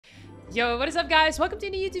Yo, what is up guys? Welcome to a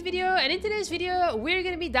new YouTube video, and in today's video we're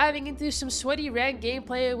gonna be diving into some sweaty ranked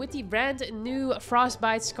gameplay with the brand new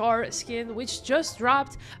Frostbite Scar skin which just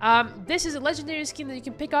dropped. This is a legendary skin that you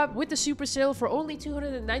can pick up with the super sale for only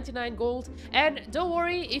 299 gold, and don't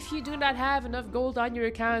worry if you do not have enough gold on your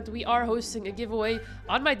account. We are hosting a giveaway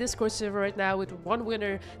on my Discord server right now with one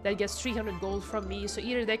winner that gets 300 gold from me. So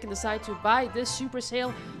either they can decide to buy this super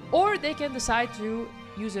sale or they can decide to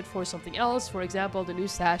use it for something else, for example the new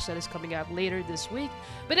stash that is coming out later this week.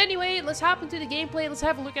 But anyway, let's hop into the gameplay. Let's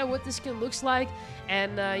have a look at what this skin looks like,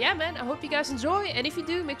 and yeah man, I hope you guys enjoy, and if you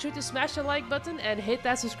do, make sure to smash the like button and hit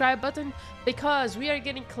that subscribe button because we are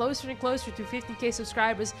getting closer and closer to 15k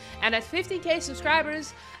subscribers, and at 15k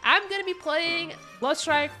subscribers I'm gonna be playing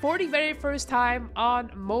Bloodstrike for the very first time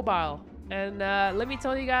on mobile, and let me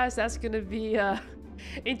tell you guys, that's gonna be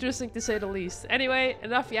interesting to say the least. Anyway,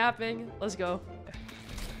 enough yapping, let's go.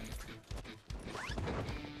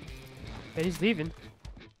 Okay, he's leaving.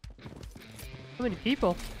 How many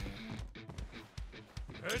people?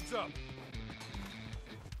 Heads up.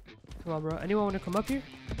 Come on, bro. Anyone want to come up here?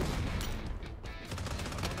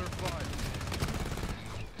 Under fire.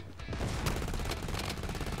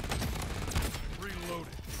 Reloading.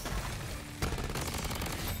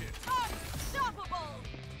 Unstoppable.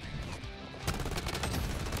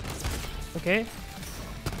 Okay.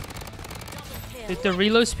 Dude, the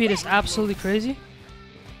reload speed is absolutely crazy.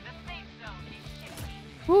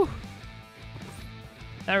 Whew.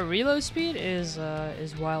 That reload speed is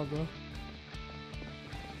wild, bro.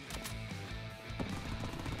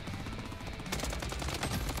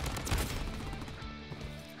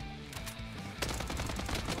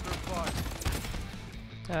 Under fire.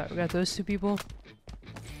 Alright, we got those two people.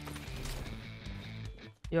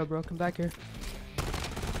 Yo, bro, come back here.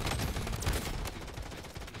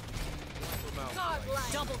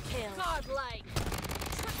 Godlike. Double kill. Godlike.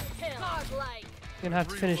 Triple kill. Godlike. Gonna have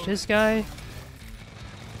to finish this guy.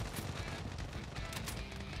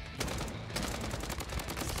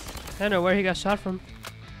 I don't know where he got shot from.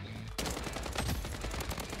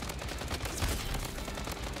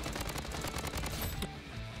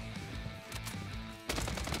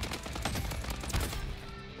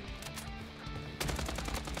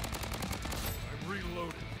 I'm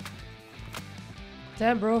reloading.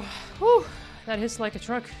 Damn, bro. Whew. That hits like a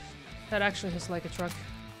truck. That actually hits like a truck.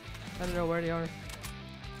 I don't know where they are.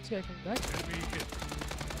 This guy coming back. Enemy hit.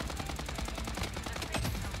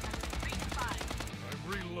 I'm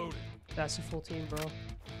reloading. That's a full team, bro. Light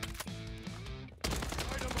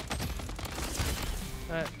 'em up.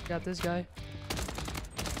 Alright, got this guy.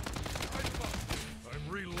 Light 'em up. I'm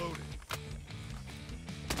reloading.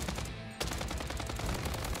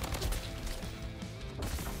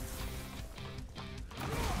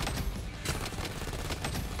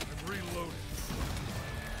 I'm reloading.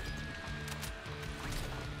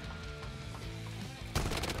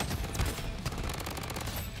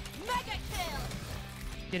 Mega kill.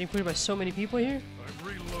 Getting pushed by so many people here. I'm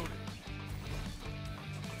reloading.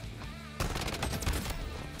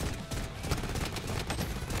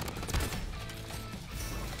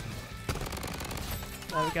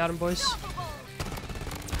 Alright, we got him, boys. Unstoppable.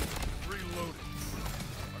 Reloading.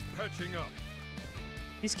 I'm patching up.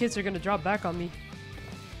 These kids are gonna drop back on me.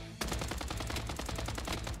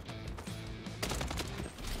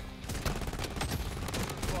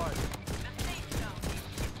 Fire.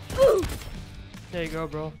 There you go,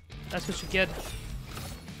 bro. That's what you get.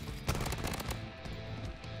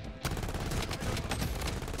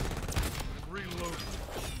 I'm reloading.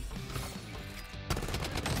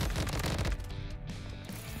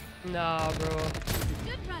 Nah, bro.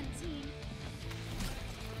 Good run, team.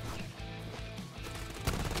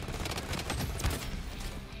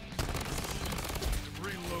 I'm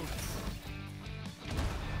reloading.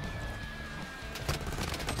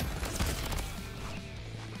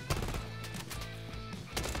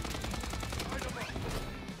 Light 'em up.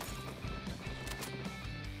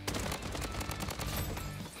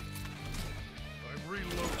 I'm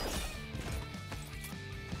reloading.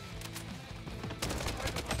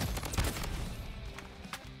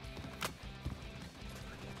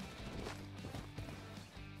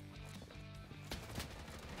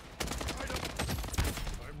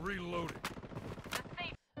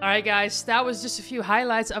 Alright guys, that was just a few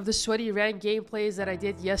highlights of the sweaty rank gameplays that I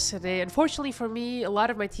did yesterday. Unfortunately for me, a lot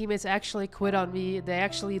of my teammates actually quit on me. They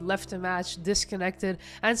actually left the match, disconnected,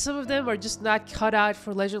 and some of them are just not cut out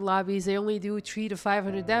for legend lobbies. They only do 300 to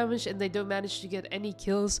 500 damage and they don't manage to get any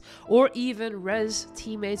kills or even res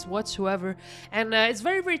teammates whatsoever. And it's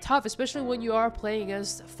very, very tough, especially when you are playing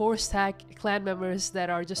against 4-stack clan members that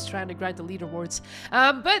are just trying to grind the leaderboards.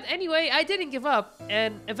 But anyway, I didn't give up,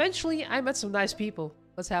 and eventually I met some nice people.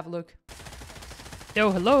 Let's have a look.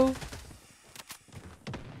 Yo, hello.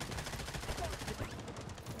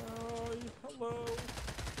 Hello.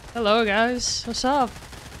 Hello, guys. What's up?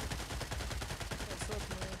 What's up,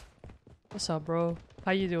 man? What's up, bro?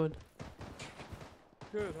 How you doing?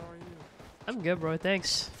 Good, how are you? I'm good, bro.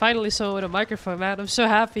 Thanks. Finally someone with a microphone, man. I'm so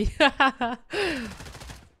happy. Yeah,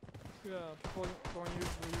 people don't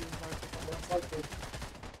usually use microphones.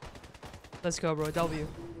 Let's go, bro. W.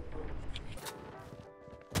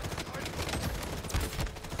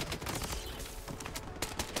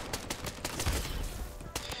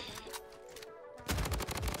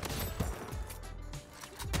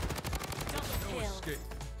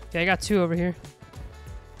 Okay, I got 2 over here.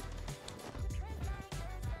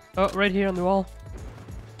 Oh, right here on the wall.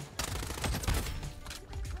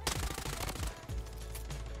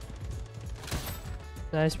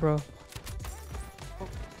 Nice, bro.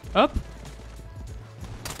 Up.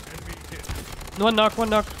 Enemy hit. One knock, one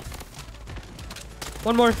knock.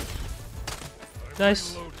 One more.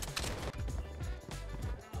 Nice. Reloading.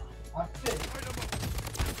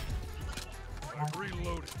 I'm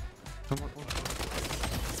reloading.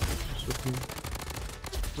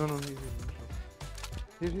 No, no, here.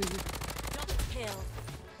 Double kill.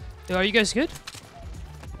 Yo, are you guys good?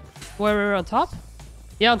 We're on top?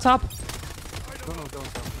 Yeah, on top. No, don't.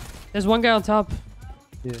 There's one guy on top.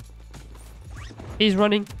 Yeah. He's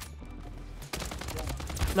running.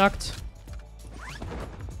 Knocked.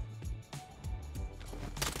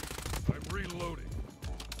 I'm reloading.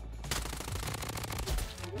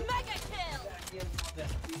 Mega kill.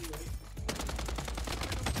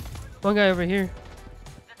 One guy over here.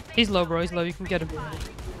 He's low, bro. He's low. You can get him.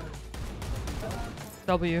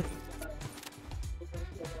 W.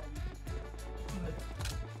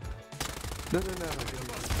 No.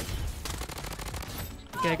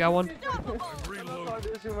 Okay, I got one. I'm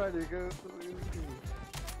reloading.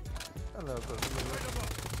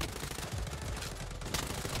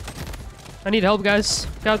 I need help, guys.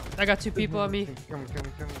 I got 2 people on me. Come.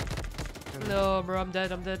 No, bro. I'm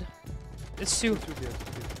dead. It's 2.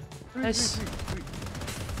 Nice.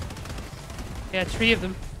 Yeah, 3 of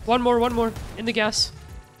them. One more. In the gas.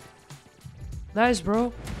 Nice,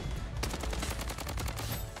 bro.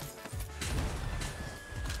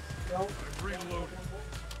 I'm reloading.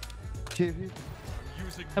 Here. I'm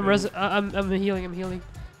using I'm healing.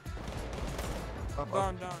 Up.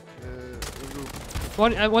 Down. Roof.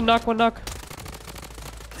 One knock.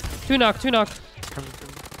 2 knock. Come.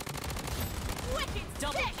 Wicked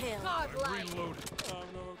double kill. I'm Godlike. reloading.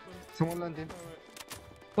 Someone landed.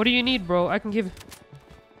 What do you need, bro? I can give.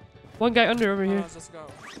 One guy under over here. Let's go.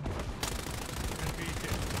 Enemy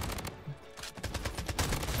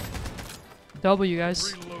hit. W,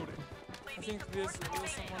 guys. Reloading. I think there's someone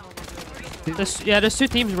over there. There's 2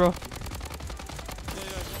 teams, bro. Yeah, there's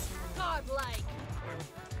someone. Godlike.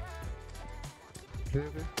 Okay.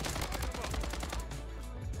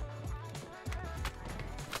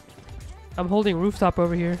 I'm holding rooftop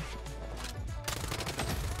over here.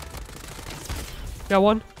 Got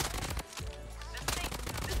one.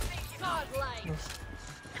 Godlike.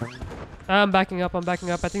 I'm backing up. I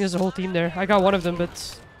think there's a whole team there. I got one of them,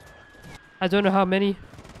 but I don't know how many.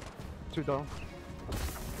 2 down.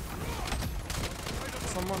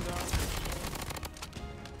 Someone down.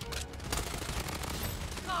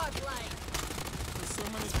 Godlike. There's so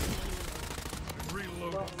many people. I'm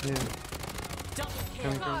reloading. Yeah. Double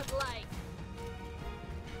kill. Come. Godlike.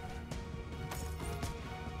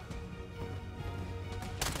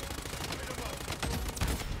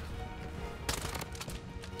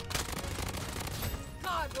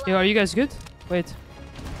 Godlike. Yo, are you guys good? Wait.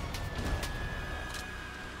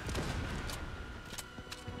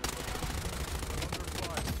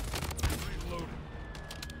 Reloading.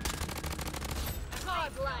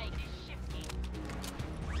 Godlike.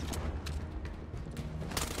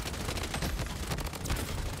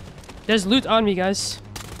 There's loot on me, guys.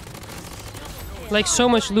 Like so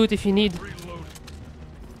much loot if you need. Reloading.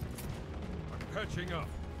 I'm patching up.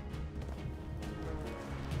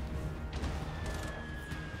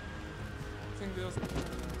 I think there's. I'm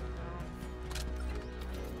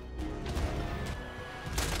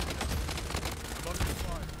under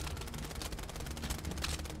fire.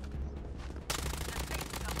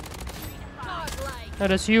 Oh,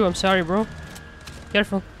 that's you. I'm sorry, bro.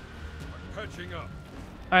 Careful. Patching up.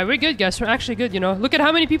 Alright, we're good, guys. We're actually good, you know. Look at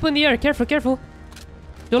how many people in the air. Careful, careful.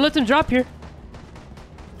 Don't let them drop here.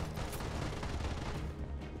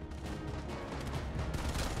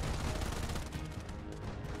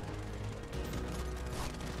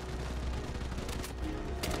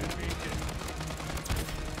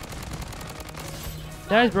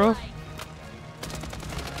 Nice, bro.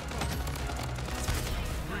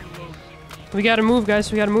 We gotta move,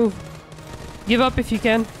 guys. We gotta move. Give up if you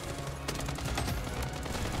can.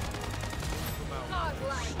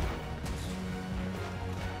 Godlike.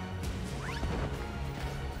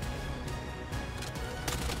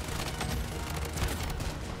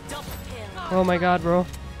 Double kill. Oh my god, bro.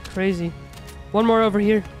 Crazy. One more over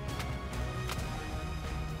here.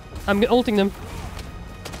 I'm ulting them.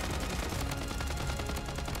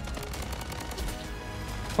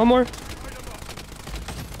 One more.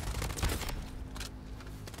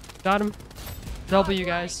 Got him. W,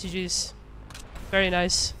 guys. GG's. Very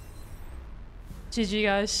nice. GG,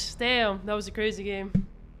 guys. Damn, that was a crazy game.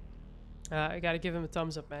 I gotta give him a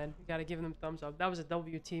thumbs up, man. Gotta give him a thumbs up. That was a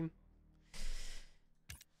W team.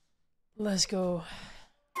 Let's go.